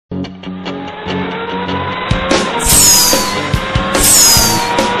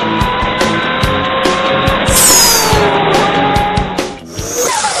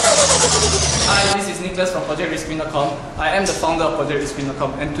founder of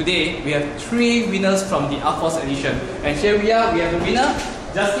ProjectRisk.com, and today we have 3 winners from the AFOS Edition. And here we are, we have the winner,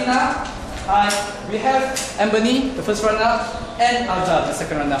 Justina, we have Ebony, the first runner, and Azza, the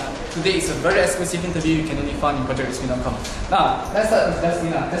second runner. Today is a very exclusive interview you can only find in ProjectRisk.com. Now, let's start with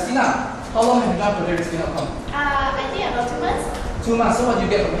Justina. Justina, how long have you done ProjectRisk.com? I think about 2 months. 2 months, so what do you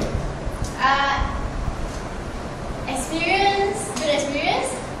get from it? Good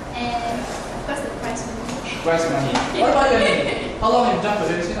experience, and of course the prize money. Prize money. What about you, Ebony? How long have you done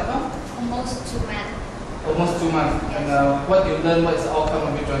ProjectRisk.com? Almost 2 months. Almost 2 months. Yes. And what you learn, what is the outcome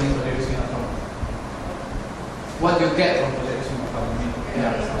of you joining ProjectRisk.com? What do you get from ProjectRisk.com?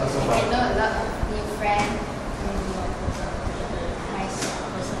 Yeah, so far. I know a lot of new friends. Nice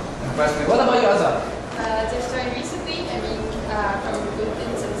person. What about you, Azza? Just joined recently. I mean, from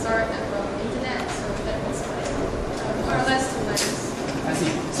LinkedIn and sort and from the internet, so that was like more or less 2 months. I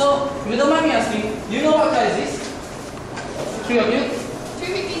see. So, if you don't mind me asking, do you know what car is this? 3 of you?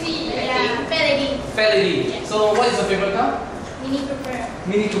 350Z, I Yeah, think. fair lady. Fair lady. Yeah. So, what is your favorite car? Mini Cooper.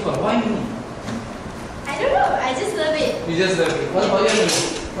 Mini Cooper. Why Mini? I don't know, I just love it. You just love it. What about you?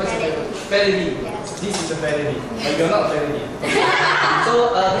 What's your favorite? Fair lady. Yes. This is a fair lady. But you're not a fair lady.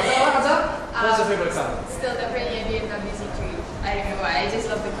 So, the third one, Azza? What's your favorite car? Still definitely a BMW C3. I don't know why, I just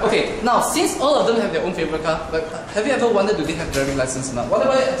love the car. Okay, now since all of them have their own favorite car, but have you ever wondered do they have driving license or not? What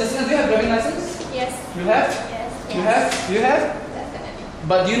about Justina? Do you have driving license? Yes. You have? Yes. You have? You have? Definitely.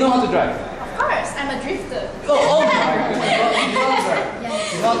 But do you know how to drive? Of course, I'm a drifter. Oh my goodness! You know how to drive?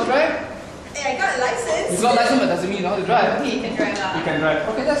 Yes. You know how to drive? Hey, I got a license. You got license, but doesn't mean you know how to drive. You can drive out. You can drive.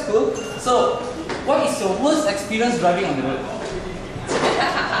 Okay, that's cool. So, what is your worst experience driving on the road?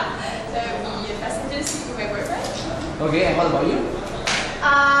 That would be a passenger seat with my boyfriend. Okay, and what about you?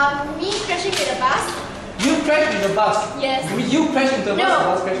 Me crashing with a bus. You crashed with the bus. Yes. You mean you crashed into the bus, the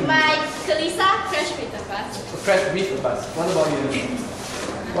bus No, crashed into my Kalisa crashed with the bus. you? Crashed with the bus. What about you?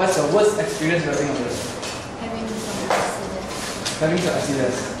 What's your worst experience driving on the road? Having some accident Having some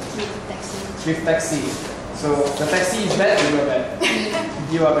accidents. with taxi. With taxi. So the taxi is bad or you are bad?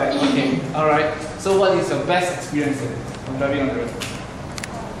 You are bad. Okay. Alright. So what is your best experience from driving on the road?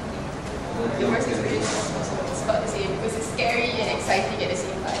 The worst experience is also it's about the same because it's scary and exciting at the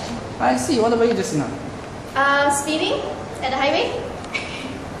same time. I see. What about you, Justina? Speeding at the highway.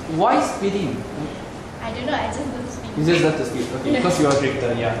 Why speeding? I don't know, I just love speeding. You just love to speed. Okay. Because you are a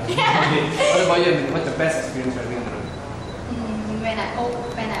drifter, yeah. Okay. What about you? What's the best experience driving on the road? When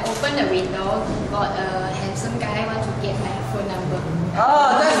I opened the window, got a handsome guy want to get my phone number.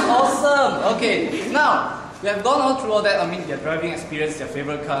 Ah, that's awesome. Okay. Now, we have gone all through all that. I mean, their driving experience, their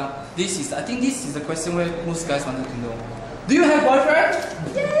favorite car. I think this is the question where most guys wanted to know. Do you have boyfriend?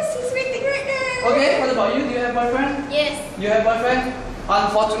 Yes, he's waiting right now. Okay. What about you? Do you have boyfriend? Yes. You have boyfriend?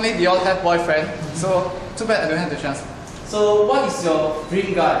 Unfortunately, they all have boyfriend. So, too bad I don't have the chance. So, what is your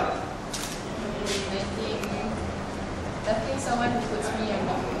dream guy? I think someone who puts me on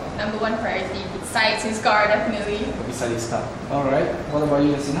number 1 priority besides his car, definitely. Besides his car. Alright. What about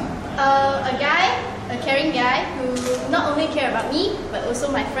you, Yasina? A caring guy who not only care about me, but also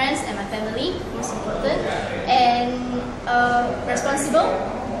my friends and my family, most important, and responsible,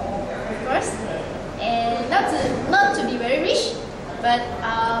 of course, and not to be very rich, but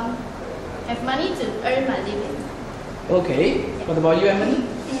have money to earn my living. Okay. What about you, Emily?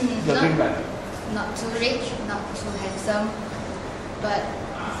 Your dream guy? Not too rich, not too handsome, but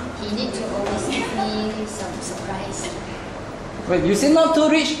he need to always give me some surprise. Wait, you say not too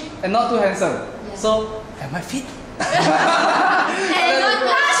rich and not too handsome. Yeah. So, am I fit? And not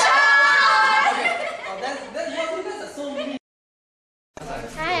That's so mean.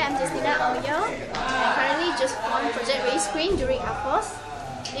 Hi, I'm Justina Aoyo. I currently just won Project Race Queen during AFOS.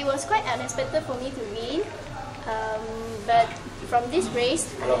 It was quite unexpected for me to win, but from this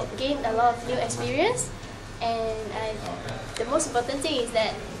race, I gained a lot of new experience, and the most important thing is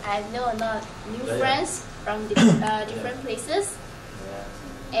that I know a lot of new friends from different places,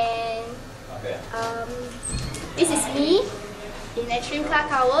 and this is me in Extreme Car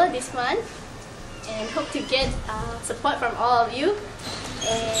Tower this month, and hope to get support from all of you.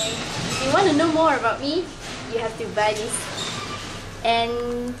 And if you want to know more about me, you have to buy this.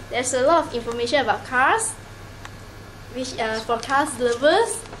 And there's a lot of information about cars, which for cars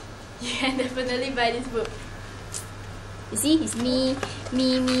lovers, you can definitely buy this book. You see, it's me,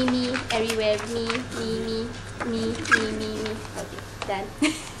 everywhere, me. Okay, done.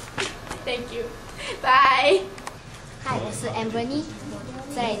 Thank you. Bye. 嗨，我是 Ebony，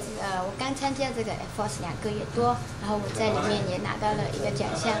我刚参加这个 AFOS 2个月多，然后我在里面也拿到了一个奖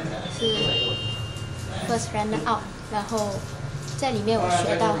项，是 First Runner Up，然后在里面我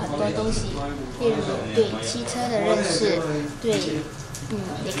学到很多东西，例如对汽车的认识，对，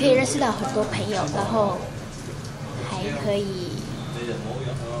也可以认识到很多朋友，然后还可以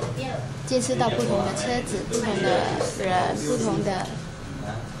见识到不同的车子、不同的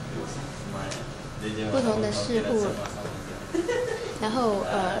人、不同的事物。然后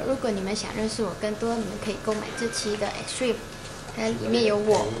如果你们想认识我更多，你们可以购买这期的 Extreme， 它里面有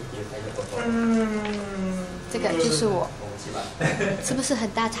我，这个就是我，是不是很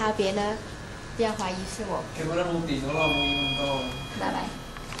大差别呢？不要怀疑是我。拜拜。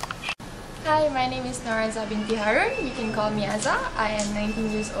Hi, my name is Noraza binti Harun. You can call me Azza. I am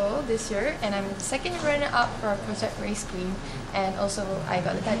 19 years old this year and I'm the second runner-up for Project Race Queen, and also I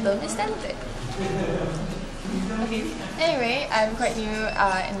got the title Miss Talented. Okay. Anyway, I'm quite new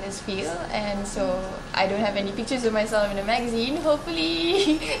in this field, and so I don't have any pictures of myself in a magazine.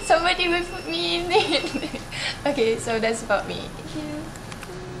 Hopefully somebody will put me in it. Okay, so that's about me. Thank you.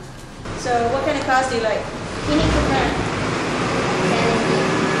 So what kind of cars do you like? Mini Cooper.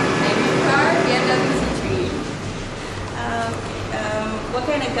 My new car, BMW C3. What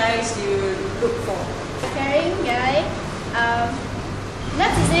kind of guys do you look for? Caring guy,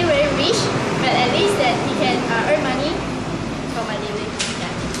 not to say very rich, but at least that he can earn money for my living.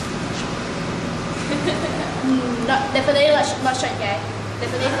 Yeah. Definitely not short guy.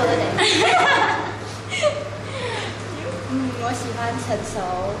 Definitely taller than me. 我喜欢成熟、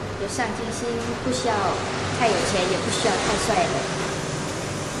有上进心，不需要太有钱，也不需要太帅的。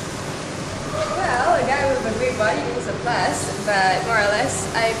Well, a guy with a great body is a plus, but more or less,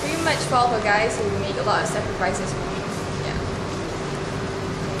 I pretty much fall for guys who make a lot of sacrifices for me. Yeah.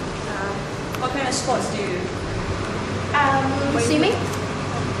 What kind of sports do you do? Swimming.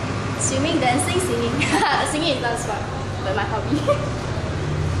 Swimming, dancing, singing. Singing is not sport, but my hobby.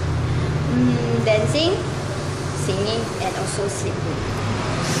 Dancing, singing, and also sleeping.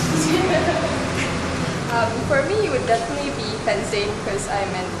 For me, it would definitely be fencing because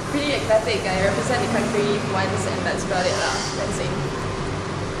I'm pretty athletic. I represent the country once, and that's about it lah. Fencing.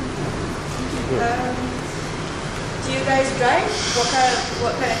 Do you guys drive? What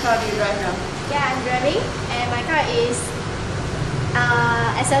kind of car do you drive now? Yeah, I'm driving, and my car is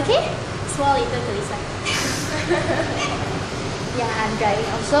SLK, small little Kelisa. Yeah, I'm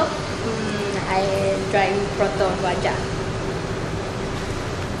driving also. I drive Proton Wajah.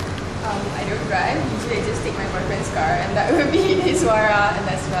 I don't drive. Usually, I just take my boyfriend's car, and that would be his Wara, and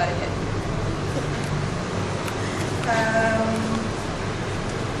that's about it.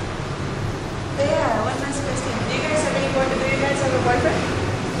 Yeah, one last question. Do you guys have any boyfriend? Do you guys have a boyfriend?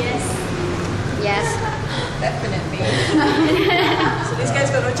 Yes. Yes. Definitely. So this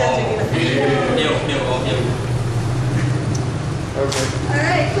guy's got no chance really. Okay.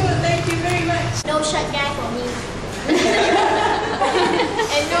 Alright, cool. Thank you very much. No short guy for me.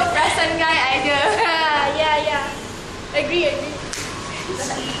 And no perasan guy either. Yeah. Agree. That's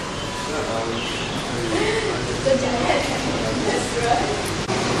right.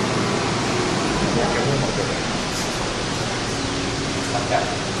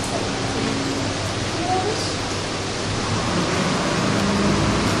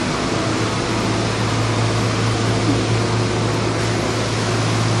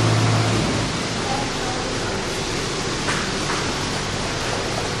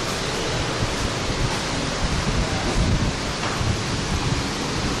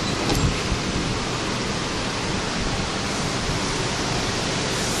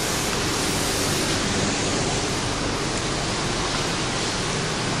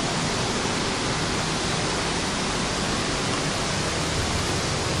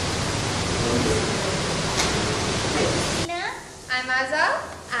 I'm Azza.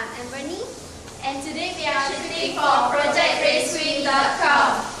 I'm Ambernie. And today we are shooting for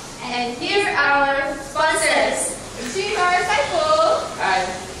ProjectRaceQueen.com. And here are our sponsors. Extreme Cycle. Hi.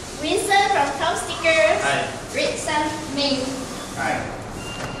 Winston from Tom Stickers. Hi. Red Sun Ming. Hi.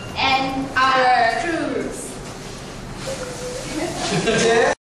 And Our Cruise.